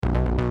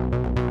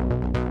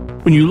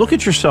When you look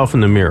at yourself in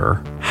the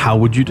mirror, how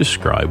would you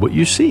describe what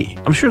you see?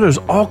 I'm sure there's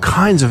all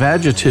kinds of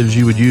adjectives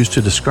you would use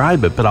to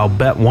describe it, but I'll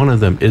bet one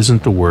of them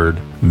isn't the word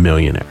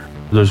millionaire.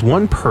 There's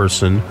one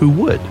person who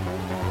would,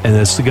 and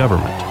that's the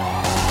government.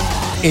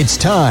 It's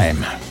time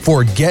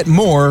for Get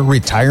More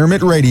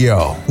Retirement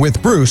Radio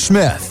with Bruce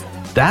Smith.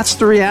 That's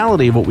the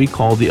reality of what we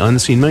call the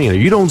unseen millionaire.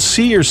 You don't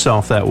see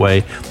yourself that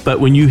way, but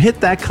when you hit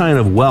that kind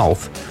of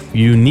wealth,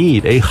 you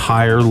need a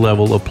higher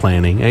level of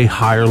planning, a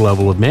higher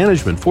level of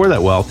management for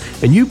that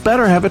wealth, and you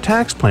better have a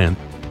tax plan.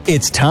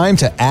 It's time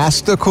to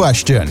ask the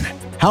question,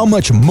 how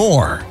much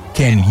more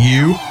can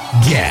you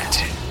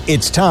get?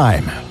 It's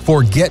time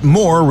for Get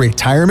More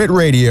Retirement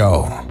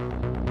Radio.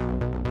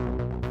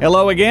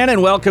 Hello again,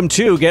 and welcome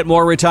to Get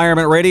More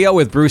Retirement Radio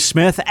with Bruce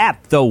Smith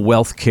at the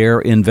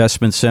WealthCare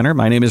Investment Center.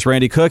 My name is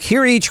Randy Cook,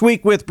 here each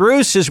week with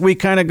Bruce as we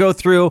kind of go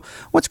through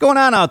what's going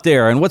on out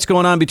there and what's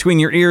going on between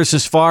your ears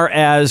as far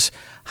as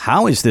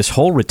how is this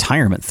whole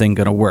retirement thing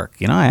going to work?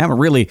 You know, I haven't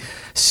really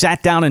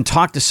sat down and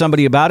talked to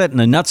somebody about it and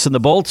the nuts and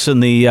the bolts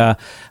and the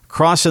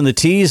crossing the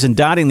T's and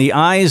dotting the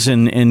I's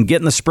and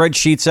getting the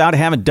spreadsheets out. I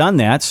haven't done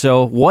that.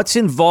 So what's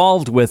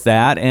involved with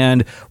that?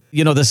 And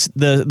you know,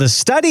 the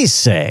studies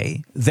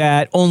say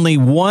that only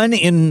 1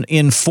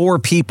 in 4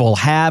 people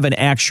have an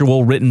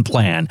actual written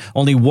plan.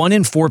 Only 1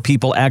 in 4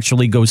 people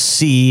actually go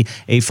see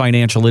a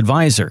financial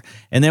advisor.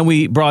 And then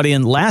we brought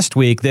in last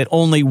week that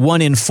only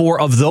 1 in 4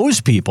 of those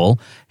people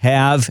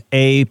have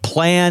a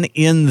plan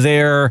in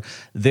their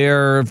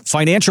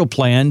financial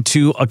plan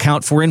to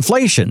account for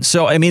inflation.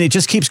 So, I mean, it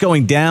just keeps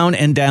going down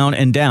and down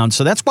and down.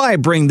 So that's why I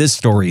bring this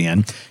story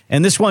in.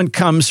 And this one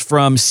comes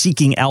from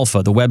Seeking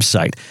Alpha, the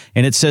website.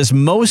 And it says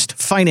most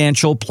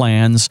financial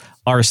plans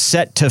are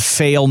set to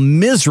fail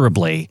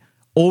miserably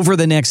over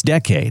the next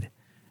decade.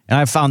 And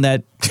I found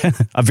that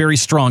a very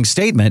strong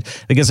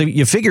statement because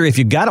you figure if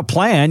you've got a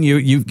plan,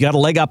 you've got a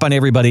leg up on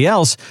everybody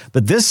else.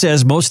 But this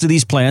says most of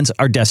these plans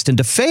are destined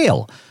to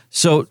fail.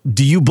 So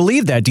do you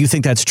believe that? Do you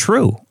think that's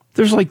true?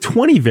 There's like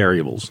 20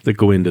 variables that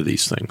go into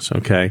these things,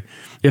 okay?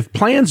 If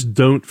plans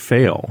don't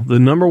fail, the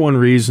number one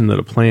reason that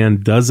a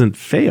plan doesn't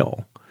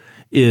fail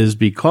is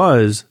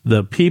because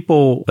the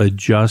people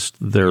adjust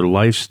their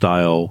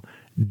lifestyle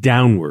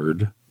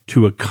downward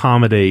to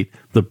accommodate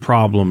the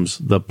problems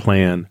the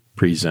plan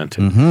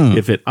presented. Mm-hmm.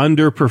 If it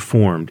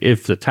underperformed,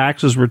 if the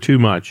taxes were too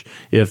much,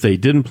 if they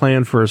didn't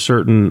plan for a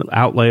certain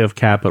outlay of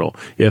capital,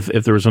 if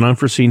there was an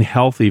unforeseen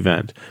health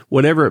event,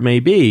 whatever it may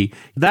be,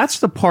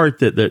 that's the part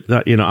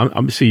that you know,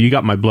 I'm see, you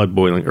got my blood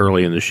boiling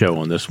early in the show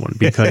on this one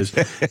because,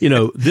 you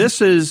know,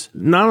 this is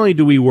not only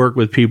do we work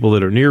with people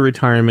that are near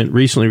retirement,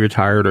 recently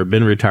retired, or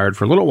been retired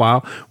for a little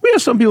while, we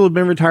have some people who have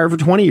been retired for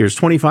 20 years,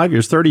 25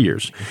 years, 30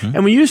 years. Mm-hmm.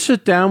 And when you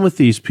sit down with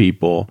these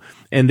people,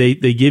 and they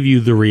give you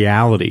the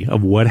reality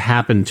of what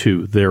happened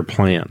to their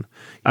plan.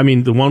 I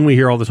mean, the one we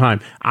hear all the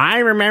time, I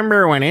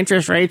remember when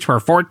interest rates were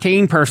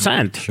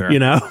 14%, sure. You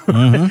know,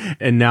 mm-hmm.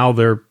 And now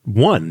they're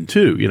 1,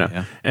 2, you know,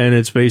 yeah. And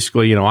it's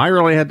basically, you know, I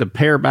really had to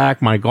pare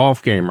back my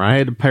golf game, or I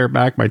had to pare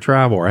back my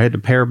travel, or I had to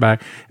pare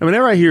back. And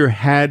whenever I hear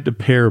had to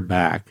pare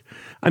back,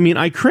 I mean,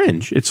 I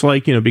cringe. It's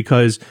like, you know,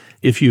 because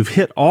if you've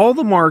hit all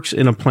the marks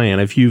in a plan,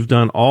 if you've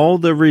done all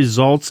the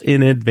results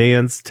in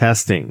advanced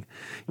testing,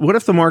 what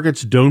if the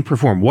markets don't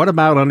perform? What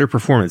about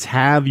underperformance?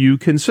 Have you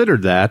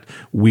considered that?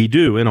 We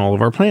do in all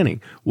of our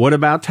planning. What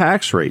about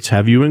tax rates?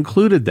 Have you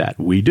included that?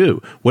 We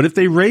do. What if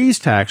they raise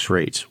tax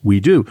rates? We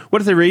do.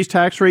 What if they raise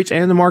tax rates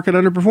and the market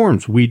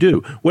underperforms? We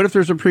do. What if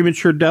there's a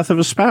premature death of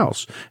a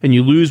spouse and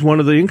you lose one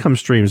of the income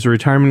streams, the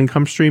retirement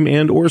income stream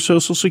and or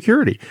Social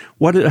Security?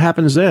 What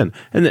happens then?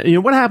 And you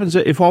know, what happens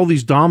if all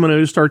these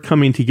dominoes start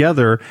coming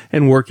together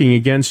and working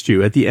against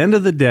you? At the end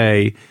of the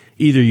day,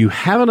 either you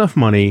have enough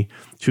money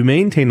to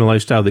maintain the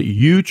lifestyle that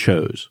you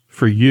chose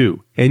for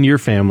you and your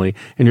family,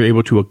 and you're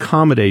able to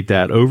accommodate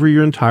that over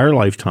your entire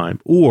lifetime,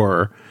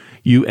 or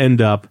you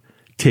end up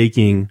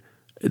taking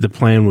the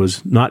plan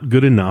was not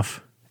good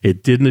enough,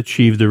 it didn't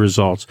achieve the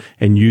results,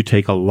 and you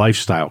take a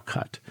lifestyle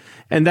cut.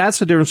 And that's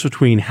the difference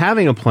between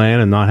having a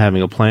plan and not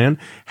having a plan,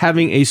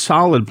 having a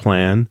solid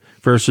plan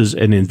versus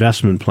an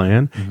investment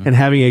plan, mm-hmm. and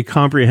having a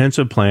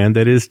comprehensive plan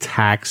that is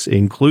tax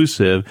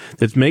inclusive,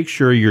 that makes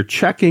sure you're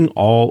checking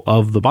all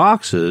of the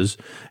boxes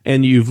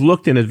and you've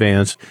looked in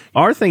advance.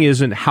 Our thing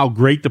isn't how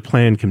great the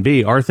plan can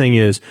be. Our thing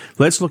is,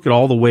 let's look at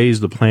all the ways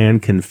the plan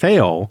can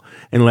fail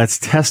and let's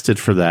test it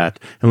for that.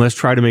 And let's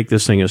try to make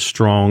this thing as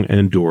strong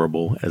and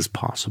durable as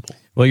possible.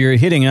 Well, you're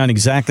hitting on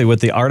exactly what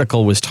the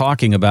article was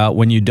talking about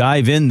when you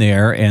dive in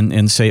there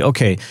and say,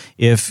 okay,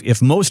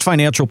 if most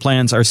financial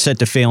plans are set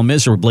to fail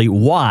miserably,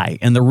 why?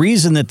 And the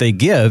reason that they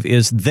give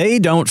is they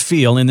don't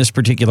feel in this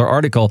particular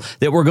article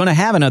that we're going to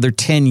have another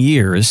 10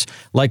 years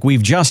like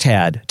we've just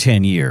had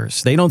 10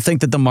 years. They don't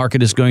think that the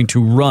market is going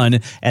to run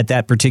at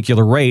that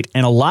particular rate.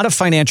 And a lot of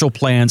financial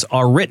plans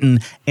are written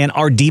and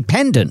are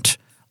dependent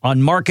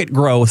on market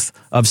growth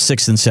of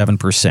 6 and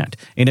 7%.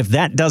 And if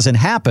that doesn't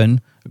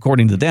happen,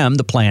 according to them,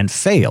 the plan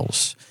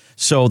fails.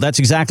 So that's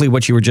exactly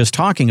what you were just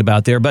talking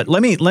about there. But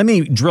let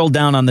me drill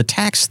down on the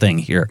tax thing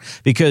here,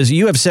 because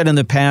you have said in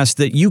the past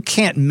that you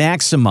can't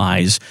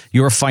maximize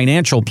your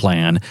financial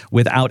plan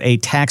without a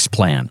tax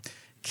plan.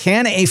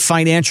 Can a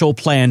financial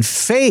plan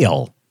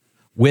fail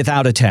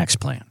without a tax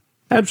plan?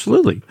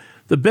 Absolutely.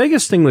 The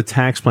biggest thing with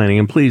tax planning,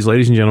 and please,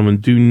 ladies and gentlemen,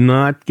 do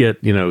not get,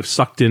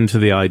 sucked into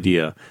the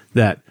idea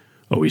that,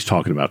 oh, he's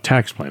talking about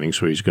tax planning,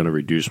 so he's going to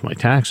reduce my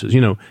taxes.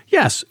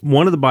 Yes,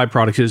 one of the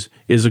byproducts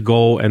is a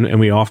goal, and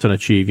we often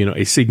achieve,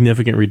 a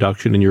significant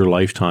reduction in your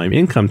lifetime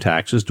income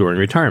taxes during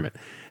retirement.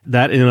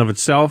 That in and of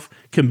itself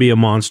can be a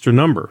monster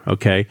number,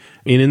 okay?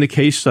 And in the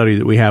case study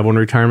that we have on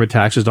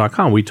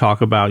retirementtaxes.com, we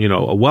talk about,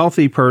 a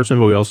wealthy person,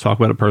 but we also talk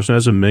about a person who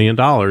has $1 million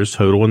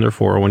total in their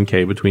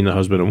 401k between the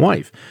husband and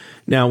wife.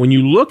 Now, when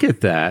you look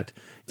at that,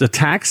 the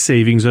tax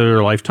savings of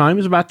their lifetime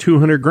is about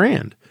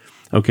 $200,000,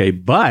 okay?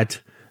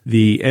 But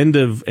the end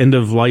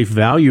of life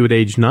value at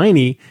age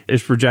 90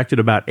 is projected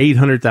about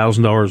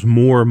 $800,000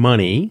 more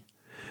money.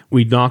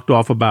 We knocked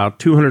off about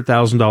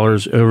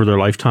 $200,000 over their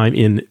lifetime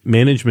in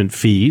management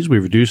fees. We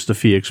reduced the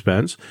fee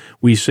expense.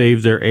 We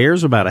saved their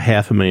heirs about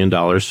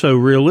 $500,000. So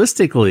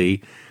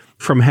realistically,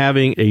 from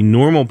having a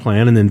normal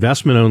plan, an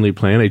investment-only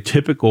plan, a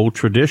typical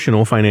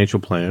traditional financial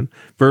plan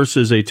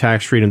versus a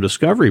tax freedom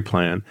discovery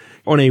plan,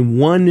 on a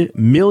 $1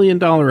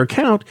 million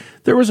account,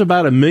 there was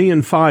about $1.5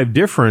 million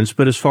difference.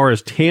 But as far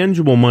as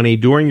tangible money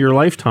during your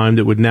lifetime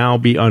that would now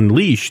be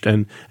unleashed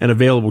and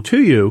available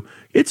to you,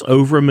 it's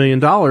over $1 million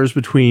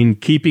between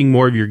keeping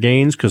more of your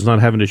gains because not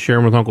having to share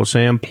them with Uncle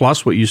Sam,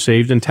 plus what you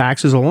saved in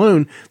taxes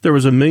alone. There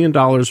was $1 million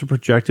of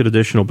projected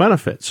additional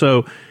benefit.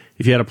 So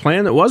if you had a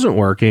plan that wasn't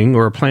working,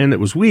 or a plan that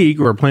was weak,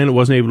 or a plan that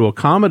wasn't able to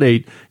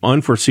accommodate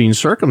unforeseen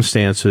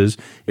circumstances,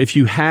 if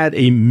you had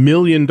 $1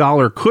 million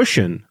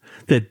cushion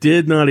that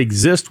did not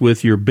exist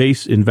with your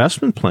base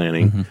investment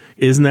planning,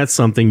 isn't that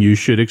something you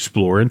should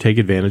explore and take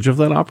advantage of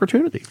that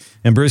opportunity?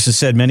 And Bruce has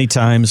said many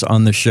times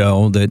on the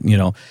show that,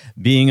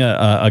 being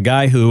a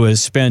guy who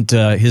has spent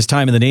his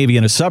time in the Navy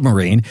in a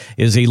submarine,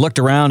 is he looked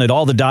around at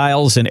all the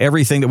dials and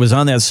everything that was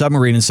on that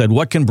submarine and said,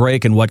 what can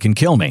break and what can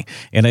kill me?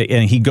 And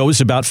he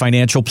goes about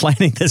financial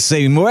planning the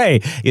same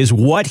way, is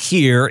what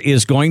here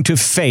is going to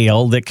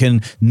fail that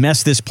can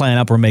mess this plan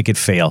up or make it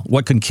fail?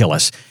 What can kill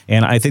us?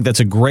 And I think that's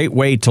a great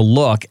way to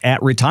look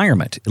at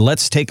retirement.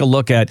 Let's take a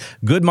look at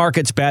good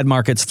markets, bad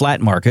markets,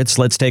 flat markets.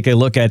 Let's take a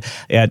look at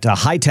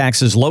high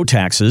taxes, low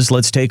taxes.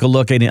 Let's take a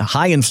look at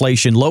high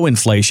inflation, low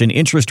inflation,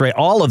 interest rate,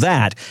 all of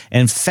that,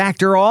 and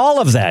factor all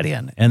of that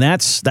in. And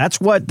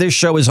that's what this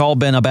show has all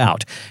been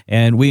about.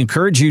 And we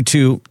encourage you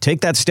to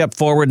take that step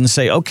forward and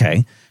say,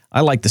 okay,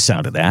 I like the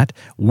sound of that.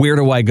 Where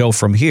do I go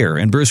from here?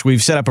 And Bruce,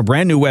 we've set up a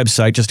brand new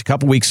website just a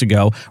couple weeks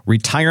ago,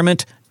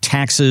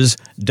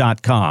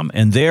 retirementtaxes.com.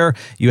 And there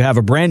you have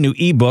a brand new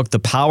ebook, The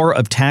Power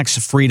of Tax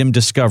Freedom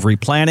Discovery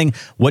Planning.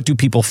 What do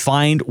people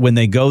find when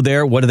they go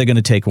there? What are they going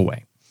to take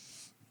away?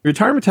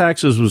 Retirement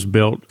Taxes was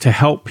built to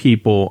help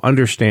people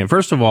understand.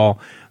 First of all,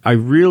 I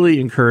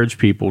really encourage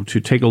people to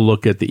take a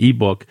look at the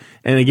ebook.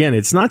 And again,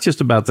 it's not just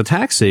about the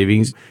tax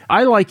savings.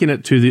 I liken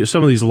it to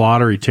some of these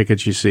lottery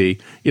tickets you see.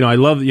 I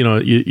love,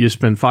 you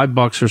spend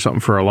 $5 or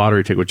something for a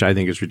lottery ticket, which I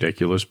think is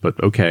ridiculous, but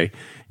okay.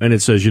 And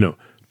it says,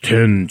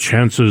 10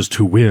 chances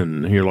to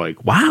win. And you're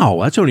like, wow,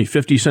 that's only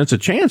 50 cents a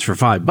chance for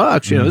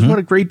 $5. This is what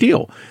a great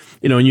deal.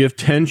 And you have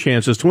 10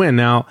 chances to win.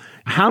 Now,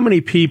 how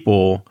many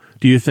people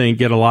do you think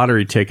get a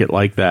lottery ticket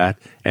like that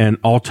and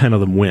all 10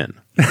 of them win?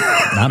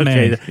 Not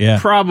many. Yeah.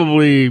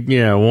 Probably,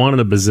 one in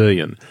a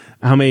bazillion.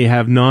 How many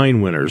have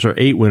 9 winners or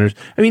 8 winners?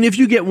 I mean, if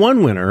you get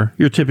one winner,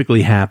 you're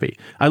typically happy.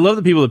 I love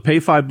the people that pay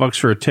 $5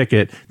 for a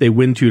ticket, they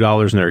win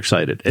 $2 and they're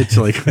excited. It's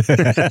like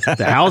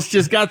the house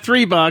just got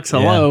 $3.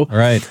 Hello. Yeah,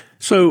 right.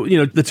 So,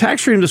 the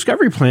tax freedom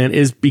discovery plan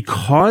is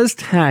because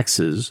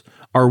taxes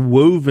are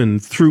woven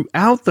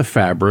throughout the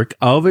fabric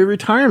of a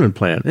retirement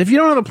plan. If you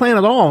don't have a plan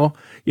at all,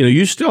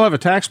 you still have a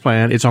tax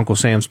plan. It's Uncle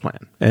Sam's plan.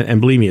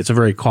 And believe me, it's a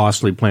very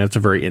costly plan. It's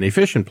a very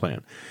inefficient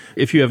plan.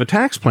 If you have a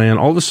tax plan,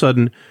 all of a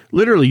sudden,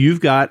 literally,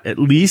 you've got at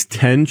least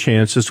 10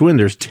 chances to win.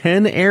 There's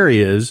 10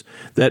 areas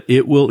that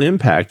it will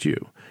impact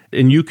you.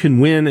 And you can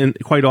win, and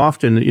quite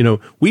often,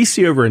 we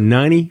see over a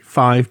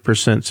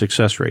 95%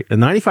 success rate, a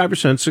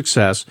 95%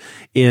 success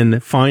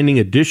in finding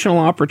additional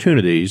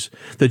opportunities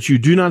that you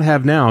do not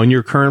have now in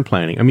your current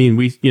planning. I mean,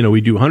 we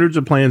do hundreds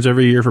of plans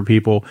every year for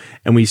people,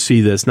 and we see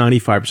this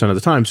 95% of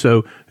the time.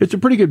 So it's a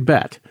pretty good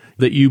bet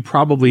that you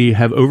probably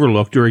have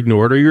overlooked or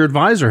ignored, or your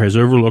advisor has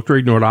overlooked or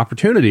ignored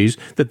opportunities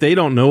that they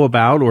don't know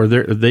about or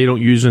they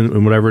don't use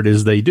in whatever it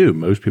is they do.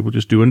 Most people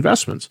just do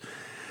investments.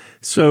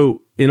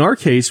 So in our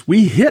case,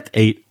 we hit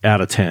 8 out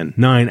of 10,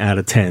 9 out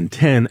of 10,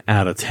 10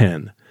 out of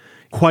 10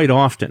 quite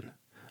often.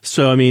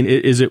 So, I mean,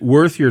 is it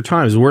worth your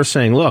time? Is it worth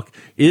saying, look,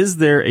 is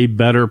there a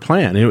better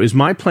plan? Is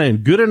my plan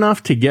good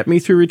enough to get me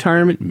through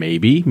retirement?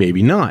 Maybe,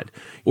 maybe not.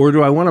 Or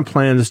do I want a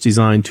plan that's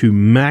designed to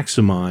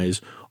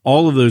maximize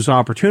all of those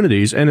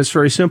opportunities? And it's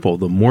very simple.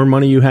 The more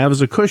money you have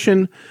as a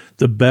cushion,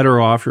 the better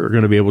off you're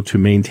going to be able to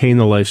maintain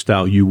the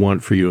lifestyle you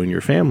want for you and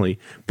your family.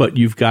 But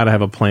you've got to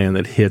have a plan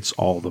that hits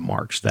all the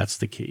marks. That's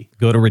the key.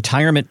 Go to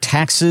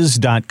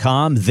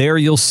retirementtaxes.com. There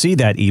you'll see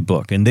that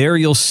ebook, and there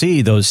you'll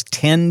see those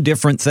 10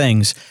 different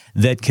things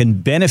that can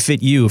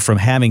benefit you from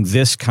having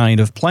this kind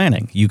of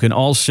planning. You can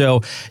also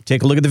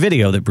take a look at the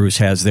video that Bruce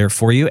has there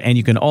for you, and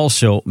you can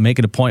also make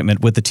an appointment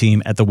with the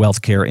team at the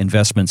WealthCare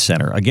Investment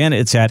Center. Again,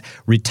 it's at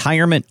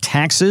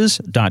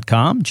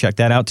retirementtaxes.com. Check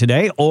that out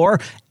today, or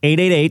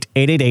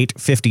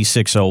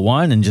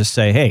 888-888-5601, and just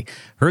say, hey,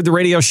 heard the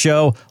radio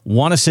show,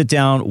 want to sit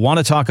down, want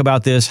to talk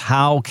about this,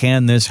 how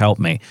can this help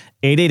me?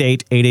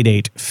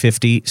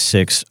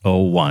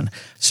 888-888-5601.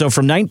 So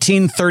from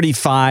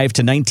 1935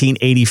 to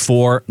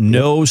 1984,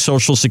 no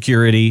Social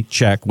Security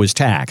check was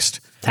taxed.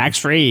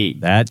 Tax-free.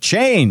 That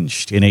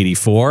changed in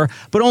 84,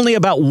 but only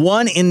about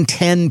 1 in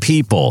 10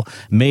 people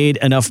made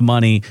enough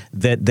money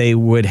that they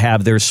would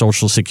have their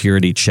Social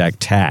Security check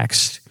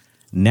taxed.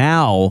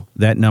 Now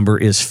that number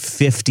is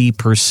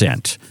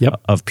 50%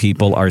 of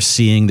people are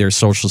seeing their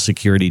Social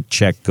Security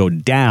check go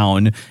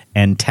down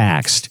and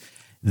taxed.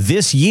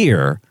 This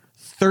year,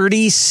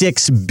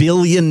 $36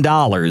 billion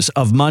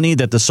of money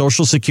that the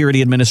Social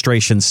Security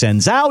Administration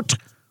sends out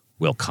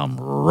will come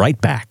right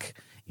back.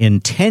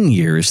 In 10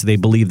 years, they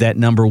believe that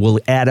number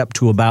will add up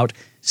to about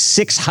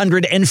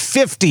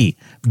 $650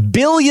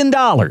 billion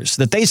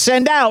that they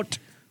send out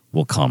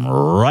will come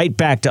right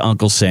back to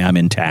Uncle Sam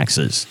in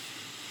taxes.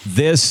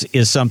 This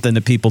is something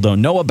that people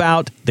don't know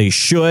about. They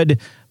should,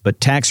 but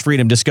Tax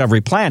Freedom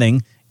Discovery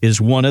Planning is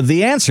one of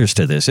the answers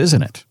to this,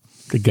 isn't it?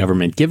 The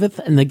government giveth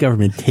and the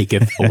government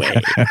taketh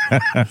away.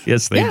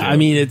 Yes, they do. I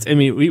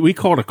mean, we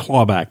call it a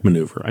clawback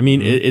maneuver. I mean,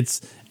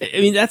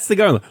 that's the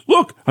government.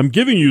 Look, I'm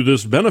giving you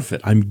this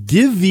benefit.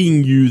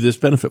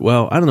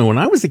 Well, I don't know. When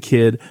I was a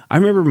kid, I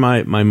remember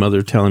my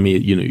mother telling me,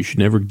 you should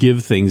never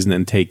give things and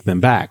then take them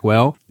back.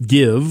 Well,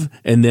 give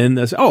and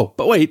then say, oh,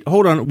 but wait,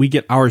 hold on. We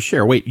get our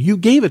share. Wait, you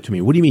gave it to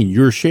me. What do you mean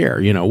your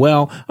share?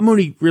 Well, I'm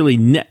only really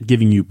net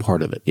giving you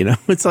part of it.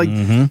 It's like,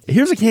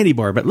 here's a candy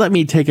bar, but let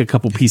me take a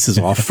couple pieces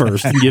off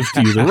first and give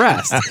to you the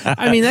rest.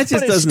 I mean, that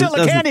just but it's still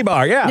a candy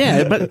bar, yeah.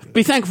 Yeah, but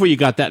be thankful you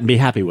got that and be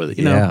happy with it.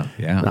 Yeah.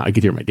 Now, I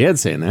could hear my dad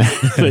saying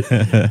that.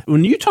 But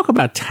when you talk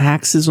about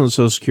taxes on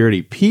Social Security,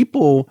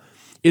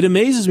 it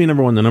amazes me,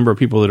 number one, the number of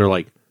people that are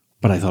like,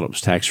 but I thought it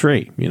was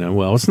tax-free.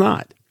 Well, it's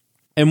not.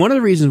 And one of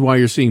the reasons why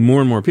you're seeing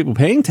more and more people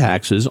paying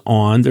taxes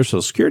on their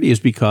Social Security is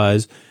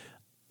because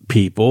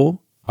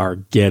people are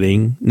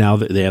getting, now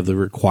that they have the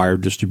required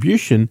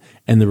distribution,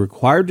 and the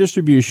required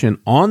distribution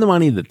on the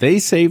money that they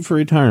save for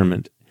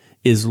retirement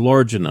is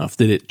large enough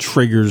that it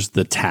triggers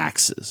the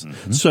taxes.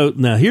 Mm-hmm. So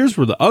now here's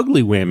where the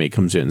ugly whammy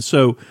comes in.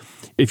 So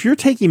if you're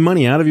taking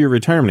money out of your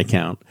retirement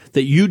account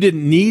that you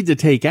didn't need to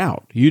take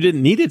out, you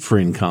didn't need it for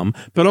income,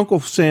 but Uncle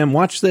Sam,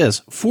 watch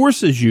this,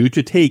 forces you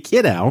to take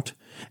it out,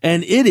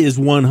 and it is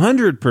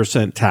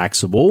 100%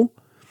 taxable.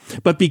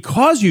 But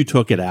because you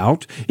took it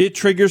out, it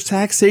triggers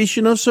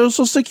taxation of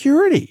Social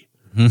Security.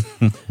 I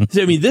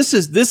mean, this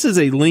is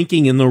a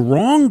linking in the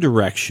wrong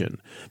direction,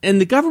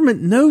 and the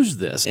government knows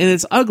this, and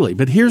it's ugly.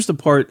 But here's the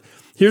part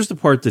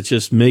that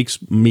just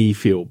makes me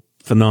feel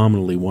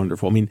phenomenally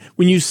wonderful. I mean,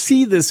 when you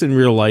see this in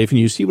real life and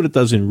you see what it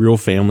does in real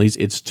families,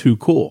 it's too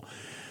cool.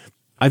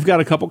 I've got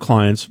a couple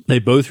clients. They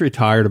both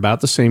retired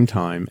about the same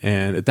time,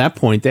 and at that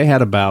point, they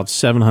had about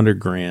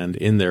 $700,000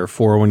 in their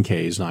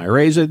 401ks and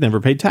IRAs they'd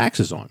never paid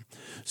taxes on.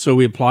 So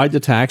we applied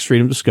to Tax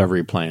Freedom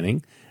Discovery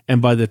Planning,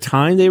 and by the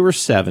time they were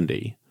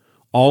 70,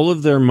 all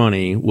of their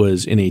money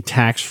was in a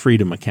tax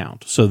freedom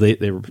account. So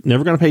they were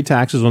never going to pay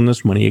taxes on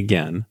this money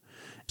again.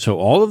 So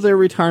all of their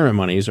retirement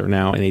monies are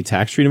now in a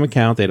tax freedom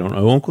account. They don't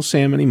owe Uncle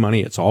Sam any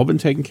money. It's all been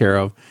taken care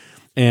of.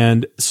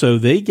 And so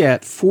they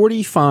get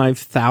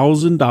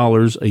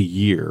 $45,000 a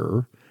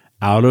year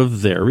out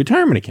of their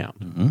retirement account.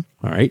 Mm-hmm.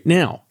 All right.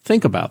 Now,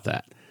 think about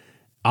that.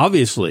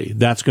 Obviously,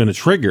 that's going to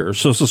trigger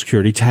Social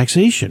Security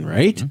taxation,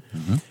 right?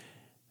 Mm-hmm.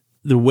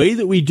 The way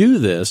that we do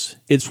this,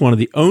 it's one of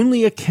the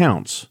only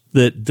accounts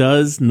that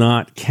does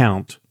not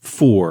count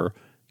for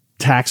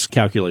tax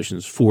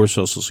calculations for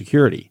Social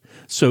Security.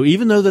 So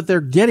even though that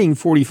they're getting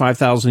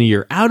 $45,000 a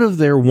year out of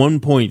their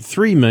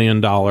 $1.3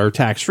 million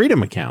tax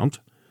freedom account,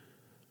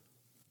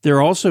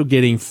 they're also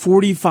getting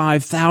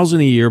 $45,000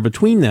 a year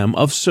between them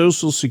of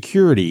Social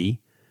Security.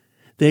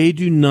 They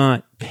do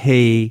not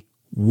pay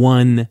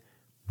 1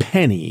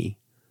 penny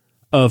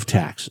of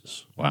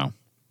taxes. Wow.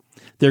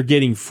 They're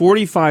getting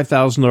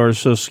 $45,000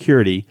 Social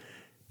Security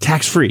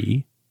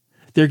tax-free.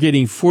 They're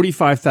getting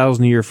 $45,000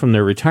 a year from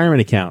their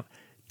retirement account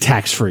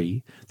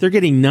tax-free. They're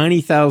getting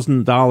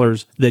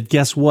 $90,000 that,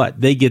 guess what?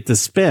 They get to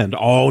spend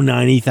all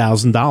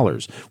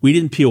 $90,000. We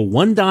didn't peel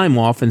one dime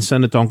off and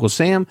send it to Uncle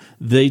Sam.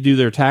 They do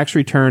their tax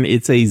return.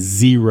 It's a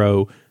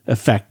zero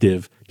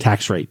effective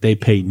tax rate. They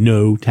pay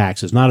no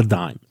taxes, not a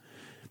dime.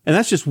 And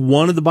that's just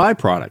one of the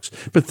byproducts.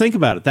 But think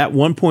about it. That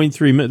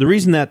 1.3 million, the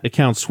reason that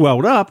account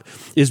swelled up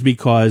is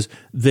because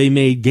they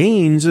made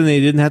gains and they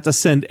didn't have to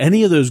send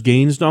any of those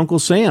gains to Uncle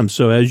Sam.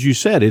 So as you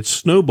said, it's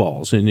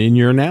snowballs in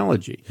your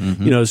analogy.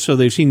 So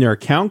they've seen their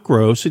account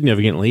grow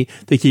significantly.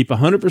 They keep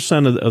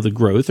 100% of the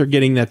growth. They're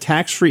getting that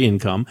tax-free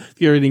income.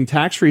 They're getting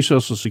tax-free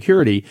Social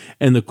Security.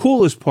 And the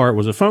coolest part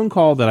was a phone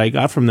call that I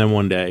got from them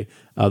one day.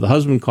 The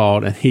husband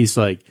called and he's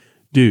like,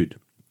 dude,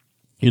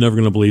 you're never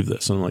going to believe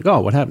this. And I'm like, oh,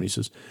 what happened? He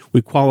says,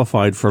 we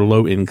qualified for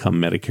low-income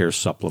Medicare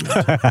supplement.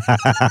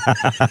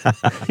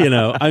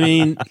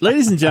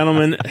 Ladies and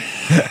gentlemen,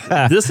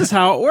 this is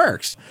how it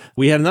works.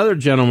 We had another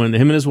gentleman,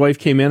 him and his wife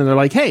came in, and they're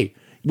like, hey,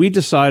 we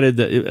decided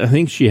that, I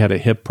think she had a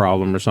hip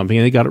problem or something,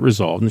 and they got it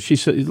resolved. And she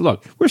said,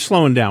 look, we're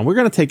slowing down. We're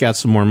going to take out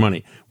some more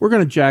money. We're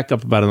going to jack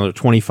up about another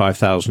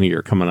 $25,000 a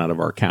year coming out of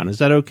our account. Is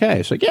that okay?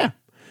 I said, yeah.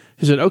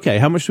 He said, okay,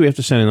 how much do we have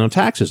to send in on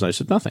taxes? And I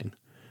said, nothing.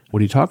 What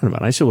are you talking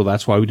about? And I said, well,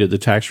 that's why we did the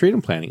tax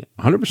freedom planning.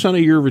 100%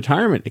 of your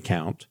retirement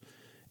account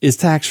is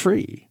tax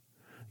free.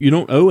 You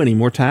don't owe any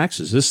more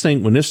taxes.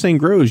 When this thing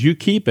grows, you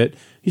keep it.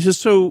 He says,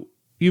 so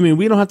you mean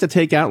we don't have to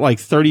take out like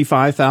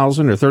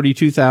 $35,000 or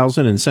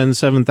 $32,000 and send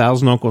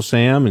 $7,000 Uncle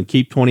Sam and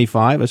keep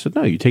 25? I said,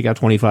 no, you take out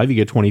 25, you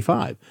get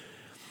 25.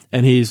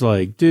 And he's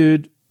like,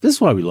 dude, this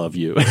is why we love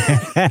you.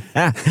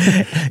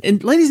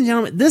 And ladies and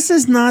gentlemen, this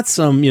is not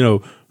some,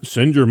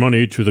 send your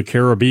money to the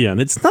Caribbean.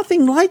 It's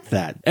nothing like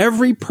that.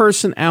 Every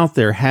person out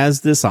there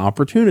has this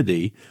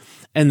opportunity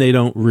and they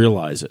don't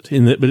realize it.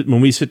 But when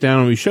we sit down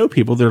and we show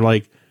people, they're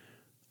like,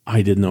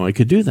 I didn't know I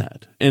could do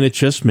that. And it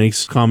just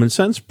makes common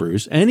sense,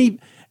 Bruce.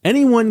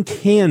 Anyone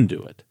can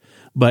do it,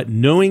 but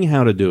knowing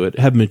how to do it,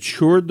 have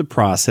matured the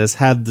process,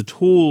 have the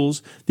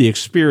tools, the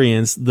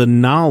experience, the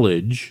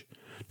knowledge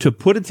to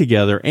put it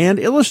together and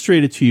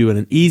illustrate it to you in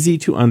an easy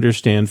to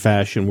understand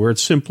fashion where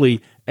it's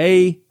simply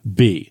A,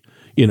 B.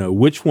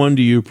 Which one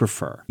do you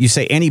prefer? You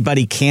say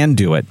anybody can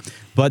do it,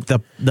 but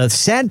the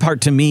sad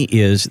part to me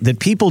is that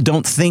people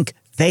don't think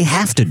they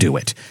have to do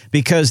it,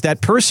 because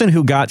that person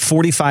who got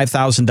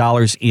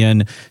 $45,000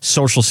 in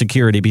Social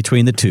Security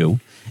between the two,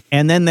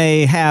 and then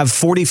they have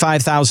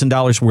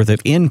 $45,000 worth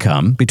of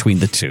income between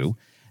the two,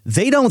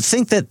 they don't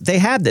think that they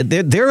had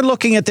that. They're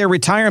looking at their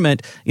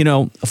retirement,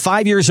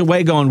 5 years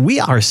away going, we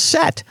are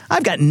set.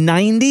 I've got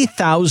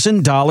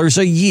 $90,000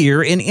 a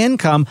year in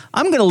income.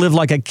 I'm going to live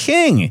like a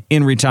king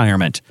in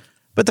retirement.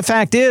 But the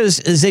fact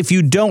is if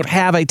you don't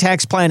have a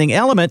tax planning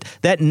element,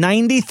 that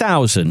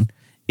 $90,000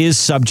 is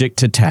subject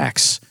to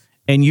tax.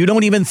 And you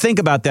don't even think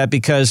about that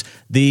because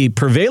the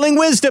prevailing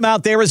wisdom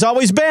out there has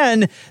always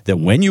been that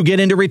when you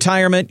get into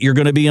retirement, you're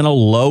going to be in a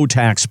low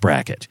tax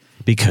bracket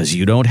because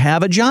you don't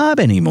have a job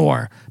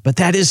anymore. But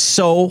that is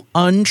so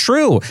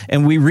untrue.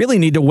 And we really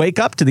need to wake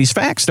up to these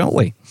facts, don't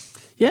we?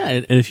 Yeah.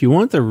 And if you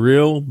want the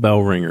real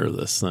bell ringer of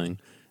this thing,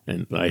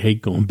 and I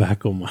hate going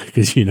back on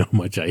because you know how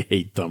much I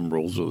hate thumb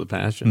rules with a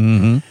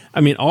passion.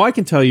 Mm-hmm. All I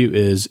can tell you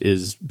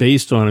is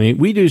based on,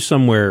 we do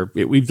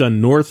we've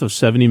done north of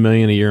 $70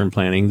 million a year in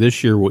planning.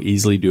 This year we'll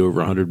easily do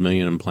over $100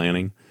 million in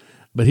planning.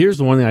 But here's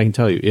the one thing I can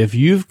tell you. If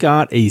you've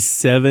got a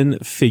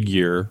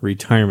 7-figure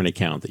retirement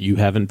account that you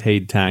haven't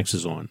paid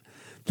taxes on,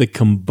 the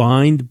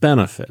combined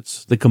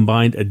benefits, the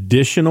combined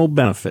additional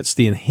benefits,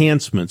 the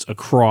enhancements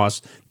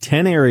across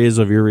 10 areas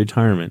of your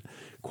retirement,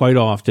 quite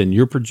often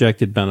your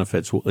projected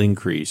benefits will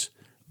increase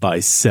by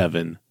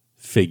 7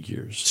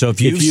 figures. So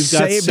if you've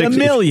saved $1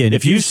 million,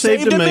 if you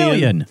saved $1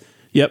 million.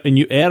 Yep, and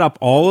you add up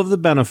all of the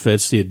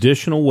benefits, the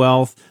additional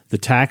wealth, the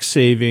tax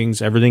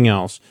savings, everything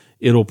else,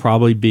 it'll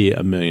probably be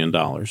 $1 million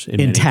in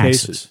many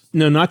taxes. Cases.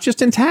 No, not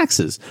just in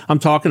taxes. I'm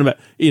talking about,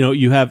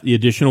 you have the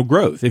additional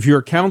growth. If your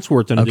account's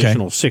worth an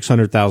additional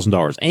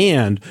 $600,000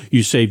 and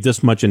you save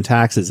this much in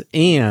taxes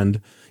and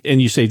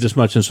you save this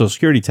much in Social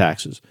Security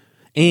taxes,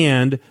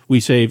 and we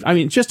saved,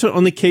 just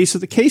on the case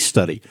of the case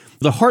study,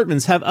 the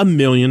Hartmans have $1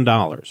 million.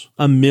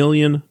 $1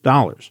 million.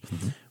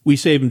 Mm-hmm. We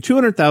saved them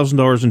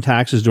 $200,000 in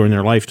taxes during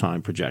their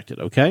lifetime projected,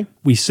 okay?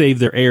 We saved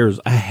their heirs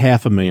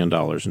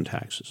 $500,000 in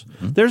taxes.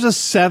 Mm-hmm. There's a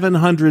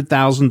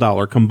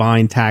 $700,000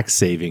 combined tax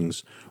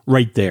savings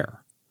right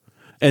there.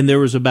 And there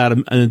was about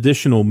an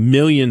additional $1.3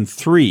 million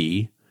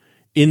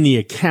in the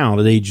account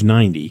at age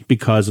 90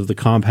 because of the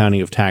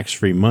compounding of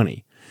tax-free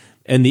money.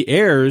 And the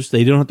heirs,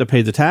 they don't have to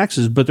pay the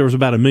taxes, but there was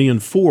about $1.4 million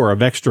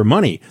of extra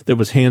money that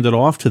was handed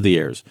off to the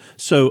heirs.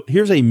 So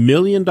here's a $1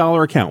 million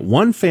account,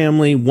 one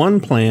family, one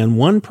plan,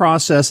 one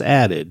process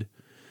added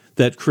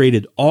that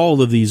created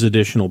all of these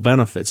additional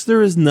benefits.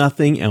 There is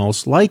nothing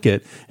else like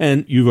it.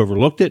 And you've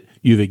overlooked it.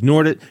 You've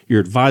ignored it. Your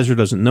advisor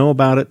doesn't know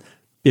about it.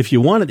 If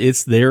you want it,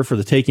 it's there for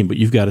the taking, but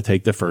you've got to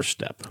take the first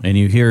step. And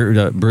you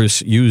hear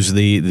Bruce use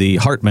the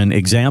Hartman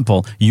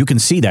example. You can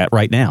see that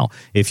right now.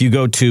 If you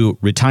go to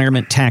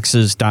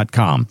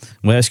retirementtaxes.com,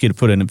 we'll ask you to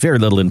put in very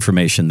little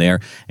information there,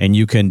 and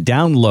you can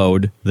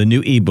download the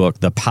new ebook,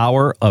 The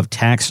Power of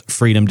Tax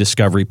Freedom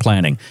Discovery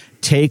Planning.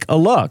 Take a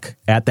look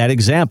at that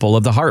example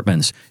of the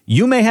Hartmans.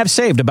 You may have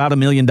saved about $1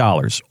 million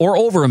or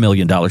over $1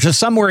 million, just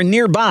somewhere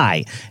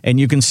nearby, and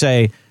you can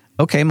say,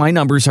 okay, my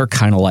numbers are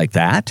kind of like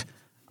that.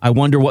 I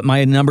wonder what my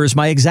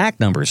exact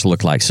numbers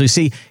look like. So you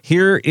see,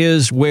 here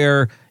is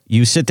where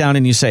you sit down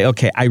and you say,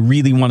 okay, I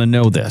really want to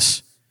know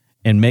this,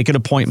 and make an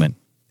appointment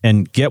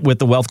and get with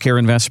the WealthCare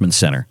Investment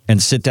Center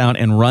and sit down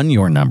and run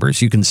your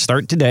numbers. You can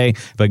start today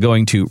by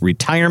going to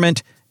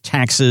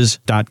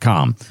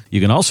retirementtaxes.com.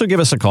 You can also give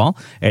us a call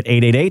at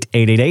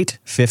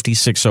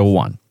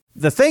 888-888-5601.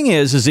 The thing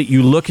is that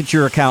you look at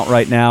your account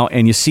right now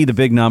and you see the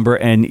big number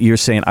and you're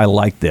saying, I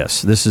like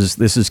this. This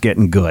is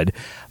getting good.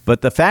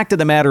 But the fact of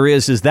the matter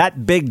is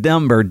that big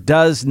number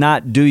does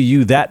not do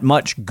you that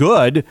much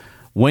good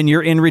when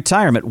you're in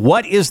retirement.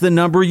 What is the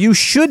number you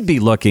should be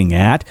looking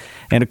at?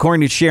 And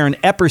according to Sharon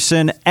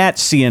Epperson at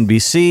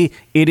CNBC,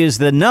 it is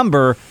the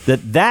number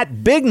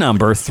that big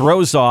number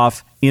throws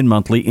off in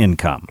monthly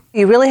income.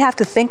 You really have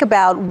to think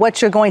about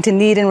what you're going to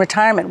need in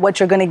retirement,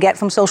 what you're going to get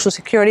from Social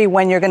Security,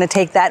 when you're going to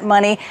take that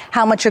money,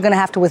 how much you're going to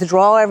have to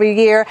withdraw every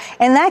year.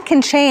 And that can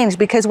change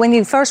because when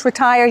you first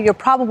retire, you're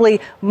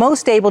probably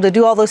most able to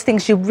do all those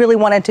things you really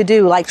wanted to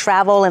do, like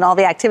travel and all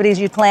the activities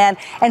you plan.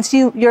 And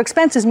so your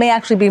expenses may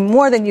actually be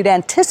more than you'd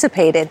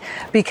anticipated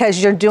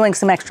because you're doing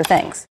some extra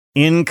things.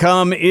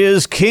 Income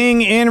is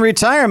king in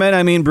retirement.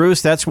 I mean,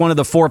 Bruce, that's one of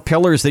the 4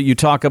 pillars that you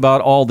talk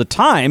about all the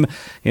time.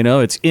 You know,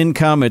 it's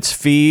income, it's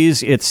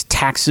fees, it's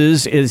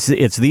taxes,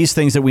 it's these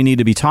things that we need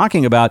to be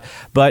talking about.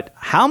 But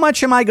how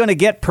much am I going to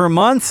get per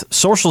month?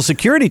 Social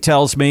Security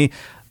tells me,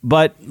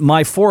 but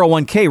my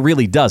 401k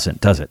really doesn't,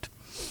 does it?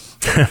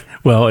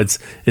 Well, it's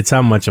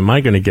how much am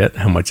I going to get?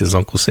 How much is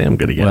Uncle Sam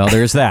going to get? Well,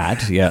 there's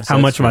that. Yes. How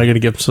much am I going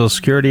to get from Social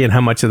Security, and how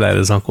much of that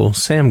is Uncle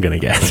Sam going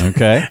to get?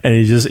 Okay. And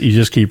you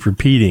just keep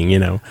repeating,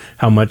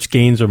 how much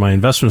gains are my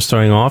investments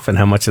throwing off, and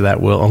how much of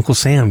that will Uncle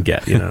Sam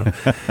get? And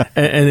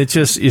it's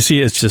just it's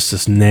just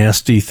this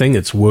nasty thing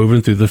that's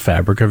woven through the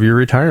fabric of your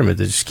retirement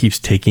that just keeps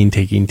taking.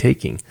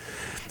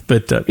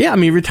 But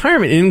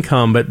retirement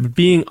income, but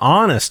being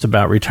honest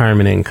about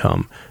retirement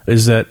income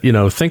is that,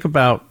 think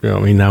about,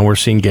 now we're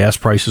seeing gas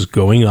prices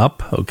going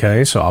up.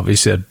 Okay. So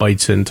obviously that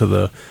bites into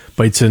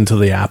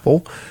the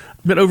apple.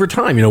 But over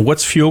time,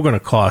 what's fuel going to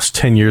cost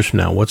 10 years from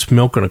now? What's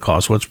milk going to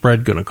cost? What's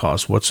bread going to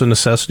cost? What's the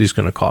necessities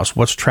going to cost?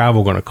 What's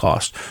travel going to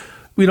cost?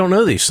 We don't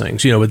know these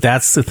things, but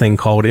that's the thing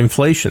called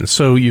inflation.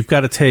 So you've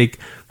got to take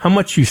how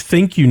much you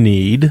think you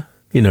need,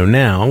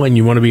 now, and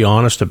you want to be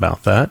honest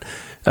about that.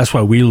 That's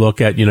why we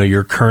look at,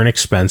 your current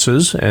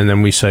expenses, and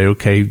then we say,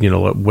 okay,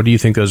 what do you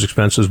think those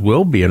expenses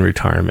will be in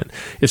retirement?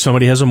 If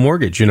somebody has a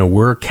mortgage,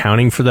 we're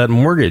accounting for that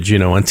mortgage,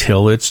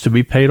 until it's to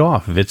be paid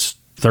off. If it's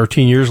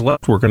 13 years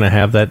left, we're going to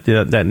have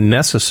that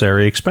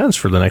necessary expense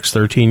for the next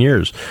 13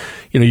 years.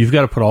 You've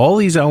got to put all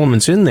these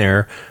elements in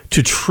there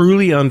to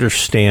truly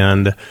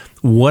understand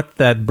what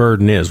that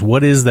burden is.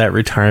 What is that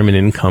retirement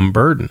income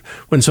burden?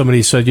 When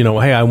somebody said,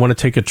 hey, I want to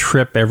take a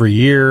trip every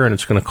year and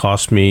it's going to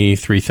cost me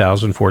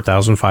 $3,000,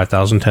 $4,000,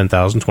 $5,000, $10,000,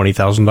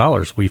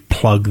 $20,000. We've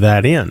plugged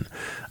that in.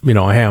 Hey,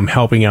 I'm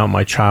helping out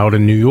my child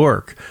in New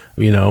York.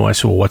 I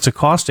said, well, what's it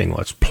costing?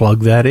 Let's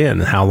plug that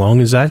in. How long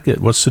is that?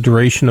 What's the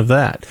duration of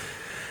that?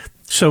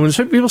 So when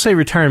people say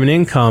retirement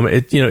income,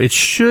 it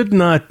should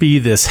not be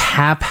this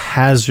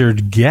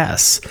haphazard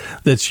guess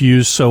that's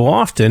used so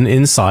often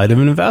inside of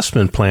an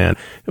investment plan.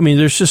 I mean,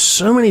 there's just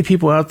so many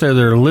people out there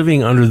that are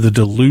living under the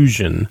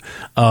delusion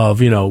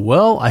of, I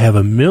have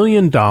 $1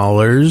 million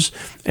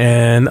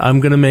and I'm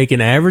going to make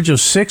an average of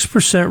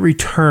 6%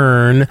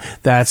 return.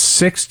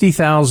 That's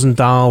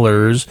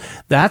 $60,000.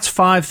 That's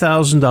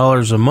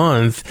 $5,000 a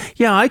month.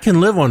 Yeah, I can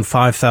live on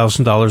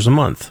 $5,000 a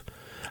month.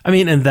 I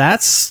mean, and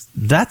that's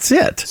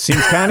it.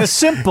 Seems kind of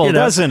simple,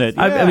 doesn't it?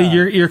 Yeah. I mean,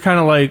 you're kind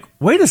of like,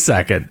 wait a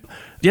second.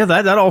 Yeah,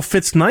 that all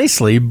fits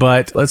nicely,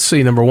 but let's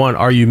see. Number one,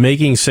 are you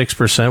making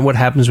 6%? What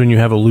happens when you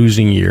have a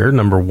losing year?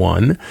 Number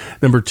one.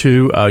 Number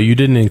two, you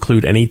didn't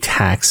include any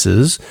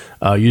taxes.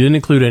 You didn't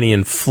include any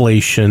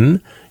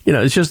inflation.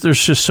 It's just,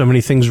 there's just so many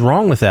things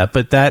wrong with that.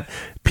 But that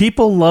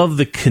people love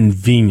the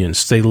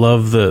convenience. They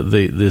love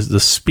the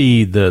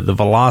speed, the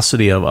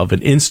velocity of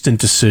an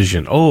instant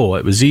decision. Oh,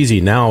 it was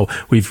easy. Now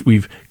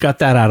we've got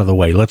that out of the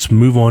way. Let's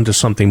move on to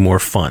something more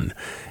fun.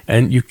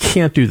 And you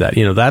can't do that.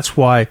 That's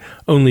why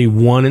only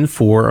 1 in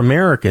 4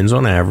 Americans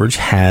on average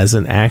has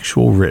an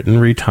actual written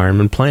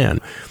retirement plan.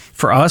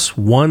 For us,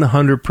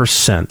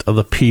 100% of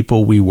the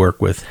people we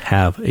work with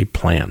have a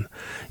plan.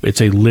 It's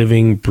a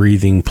living,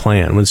 breathing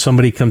plan. When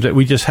somebody comes in,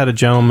 we just had a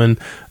gentleman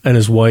and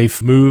his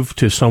wife move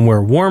to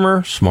somewhere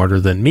warmer,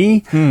 smarter than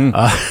me.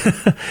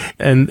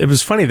 And it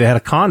was funny. They had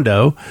a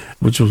condo,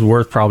 which was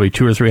worth probably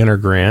 $200,000 or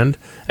 $300,000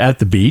 at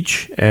the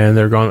beach. And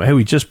they're going, hey,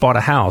 we just bought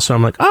a house. And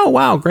I'm like, oh,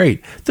 wow,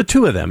 great. The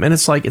two of them. And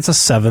it's like, it's a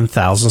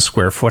 7,000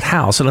 square foot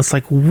house. And it's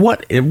like,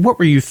 what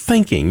were you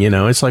thinking?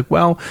 It's like,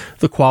 well,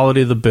 the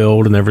quality of the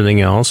build and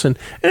everything else. And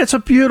it's a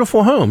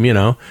beautiful home,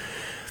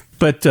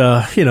 But,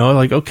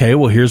 like, okay,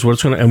 well, here's what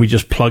it's going to, and we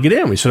just plug it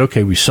in. We said,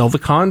 okay, we sell the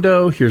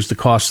condo. Here's the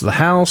cost of the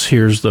house.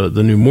 Here's the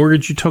new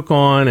mortgage you took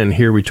on. And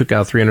here we took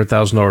out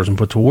 $300,000 and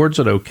put towards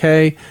it.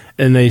 Okay.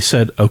 And they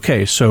said,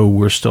 okay, so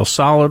we're still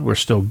solid. We're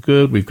still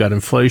good. We've got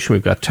inflation.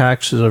 We've got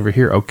taxes over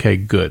here. Okay,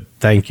 good.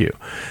 Thank you.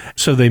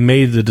 So they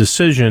made the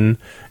decision,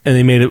 and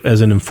they made it as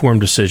an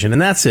informed decision.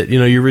 And that's it.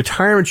 Your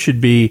retirement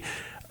should be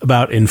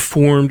about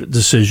informed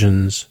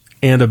decisions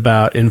and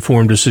about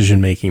informed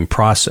decision-making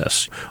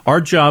process.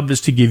 Our job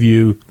is to give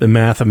you the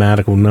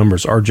mathematical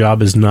numbers. Our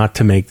job is not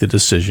to make the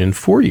decision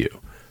for you.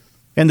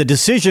 And the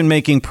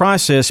decision-making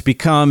process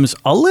becomes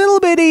a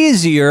little bit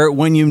easier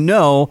when you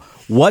know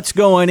what's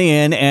going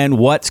in and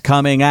what's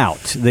coming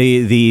out.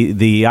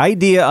 The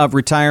idea of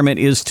retirement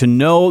is to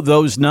know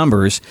those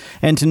numbers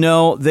and to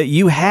know that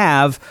you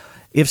have,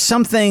 if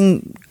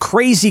something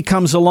crazy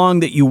comes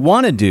along that you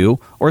want to do,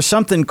 or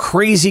something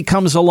crazy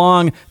comes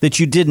along that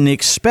you didn't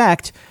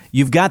expect,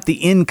 you've got the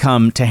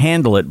income to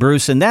handle it,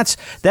 Bruce. And that's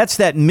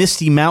that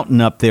misty mountain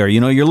up there.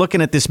 You're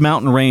looking at this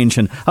mountain range,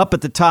 and up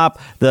at the top,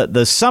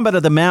 the summit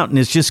of the mountain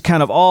is just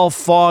kind of all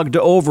fogged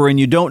over, and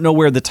you don't know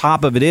where the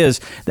top of it is.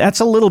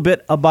 That's a little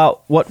bit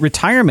about what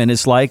retirement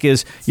is like,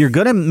 is you're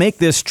going to make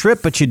this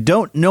trip, but you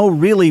don't know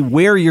really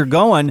where you're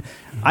going.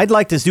 I'd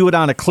like to do it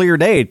on a clear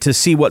day to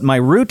see what my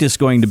route is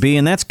going to be,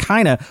 and that's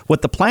kind of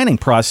what the planning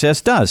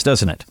process does,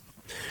 doesn't it?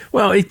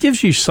 Well, it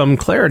gives you some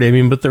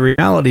clarity. But the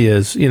reality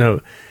is,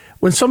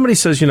 when somebody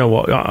says,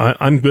 well,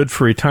 I'm good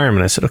for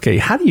retirement, I said, okay,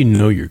 how do you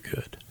know you're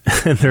good?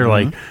 And they're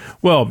like,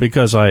 well,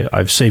 because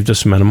I've saved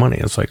this amount of money.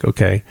 It's like,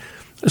 okay,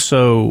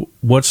 so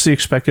what's the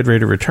expected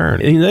rate of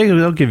return? And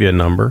they'll give you a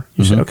number.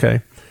 You say,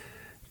 okay,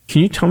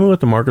 can you tell me what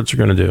the markets are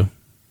going to do?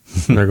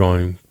 And they're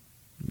going,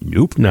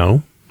 nope,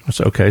 no. I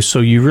said, okay,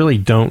 so you really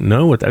don't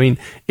know what, it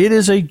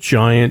is a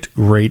giant,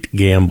 great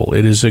gamble.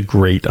 It is a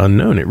great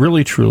unknown. It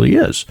really, truly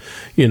is.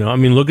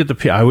 Look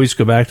at I always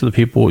go back to the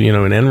people, in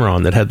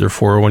Enron that had their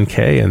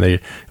 401k, and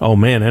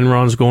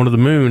Enron's going to the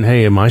moon.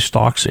 Hey, my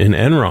stock's in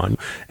Enron.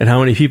 And how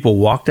many people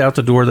walked out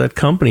the door of that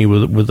company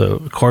with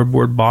a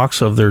cardboard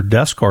box of their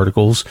desk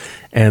articles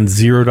and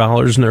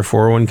 $0 in their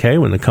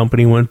 401k when the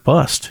company went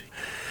bust.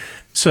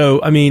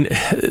 So,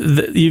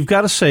 you've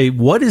got to say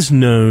what is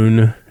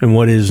known and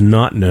what is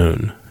not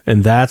known.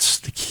 And that's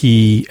the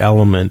key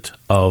element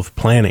of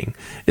planning,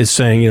 is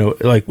saying,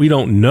 we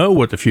don't know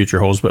what the future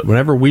holds, but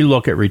whenever we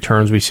look at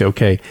returns, we say,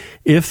 okay,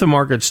 if the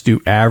markets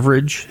do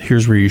average,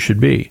 here's where you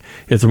should be.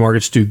 If the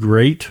markets do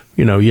great,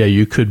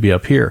 you could be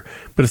up here.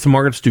 But if the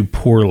markets do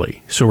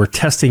poorly, so we're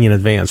testing in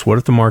advance, what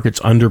if the markets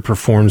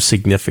underperform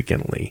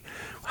significantly?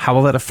 How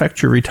will that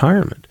affect your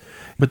retirement?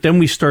 But then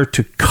we start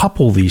to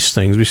couple these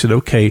things. We said,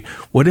 okay,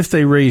 what if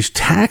they raise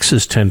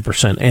taxes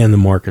 10% and the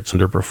markets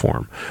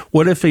underperform?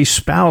 What if a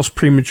spouse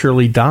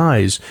prematurely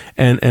dies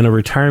and a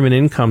retirement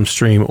income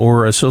stream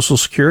or a Social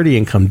Security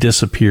income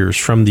disappears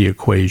from the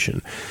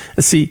equation?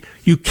 And see,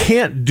 you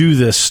can't do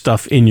this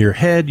stuff in your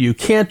head. You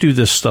can't do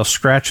this stuff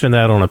scratching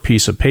that on a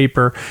piece of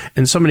paper.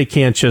 And somebody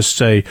can't just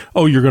say,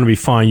 oh, you're going to be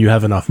fine. You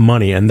have enough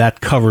money and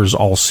that covers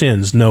all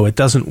sins. No, it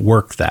doesn't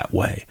work that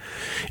way.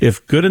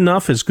 If good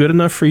enough is good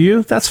enough for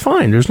you, that's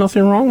fine. There's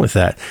nothing wrong with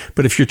that.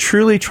 But if you're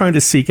truly trying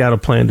to seek out a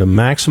plan to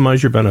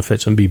maximize your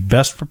benefits and be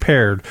best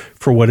prepared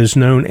for what is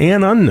known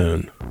and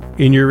unknown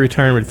in your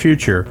retirement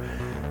future,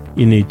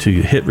 you need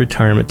to hit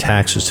Retirement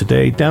Taxes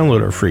today,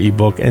 download our free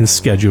ebook, and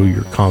schedule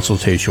your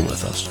consultation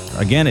with us.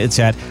 Again, it's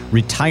at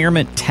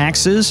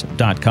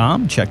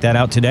retirementtaxes.com. Check that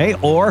out today,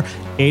 or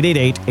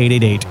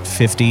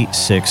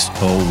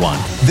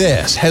 888-888-5601.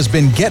 This has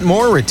been Get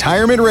More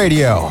Retirement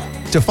Radio.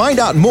 To find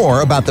out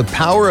more about the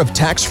power of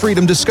tax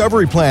freedom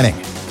discovery planning,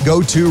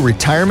 go to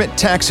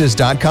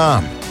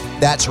retirementtaxes.com.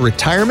 That's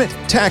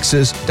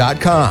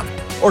retirementtaxes.com.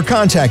 Or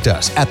contact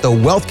us at the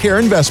Wealthcare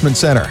Investment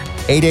Center,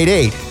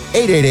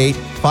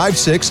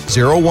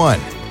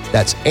 888-888-5601.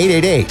 That's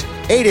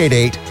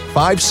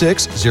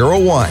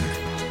 888-888-5601.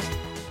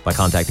 By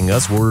contacting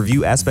us, we'll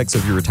review aspects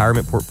of your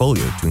retirement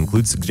portfolio to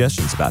include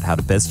suggestions about how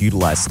to best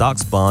utilize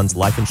stocks, bonds,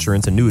 life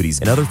insurance,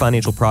 annuities, and other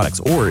financial products,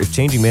 or if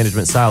changing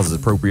management styles is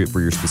appropriate for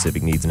your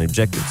specific needs and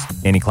objectives.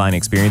 Any client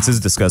experiences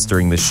discussed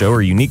during this show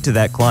are unique to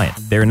that client.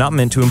 They are not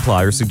meant to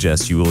imply or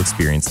suggest you will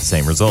experience the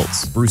same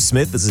results. Bruce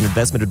Smith is an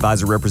investment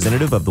advisor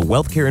representative of the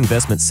Wealthcare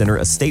Investment Center,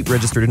 a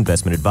state-registered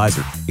investment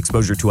advisor.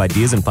 Exposure to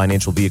ideas and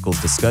financial vehicles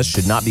discussed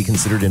should not be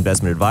considered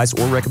investment advice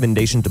or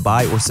recommendation to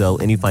buy or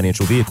sell any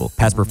financial vehicle.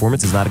 Past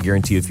performance is not a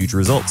guarantee of future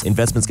results.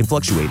 Investments can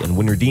fluctuate, and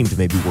when redeemed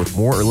may be worth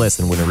more or less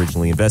than when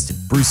originally invested.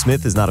 Bruce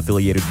Smith is not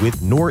affiliated with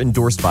nor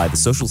endorsed by the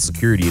Social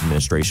Security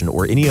Administration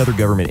or any other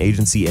government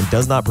agency and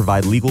does not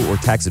provide legal or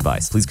tax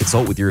advice. Please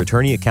consult with your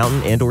attorney,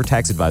 accountant, and or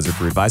tax advisor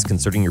for advice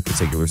concerning your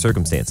particular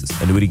circumstances.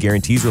 Annuity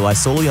guarantees rely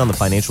solely on the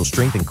financial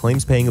strength and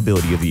claims-paying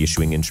ability of the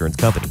issuing insurance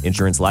company.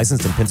 Insurance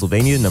licensed in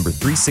Pennsylvania, number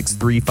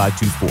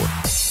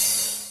 363524.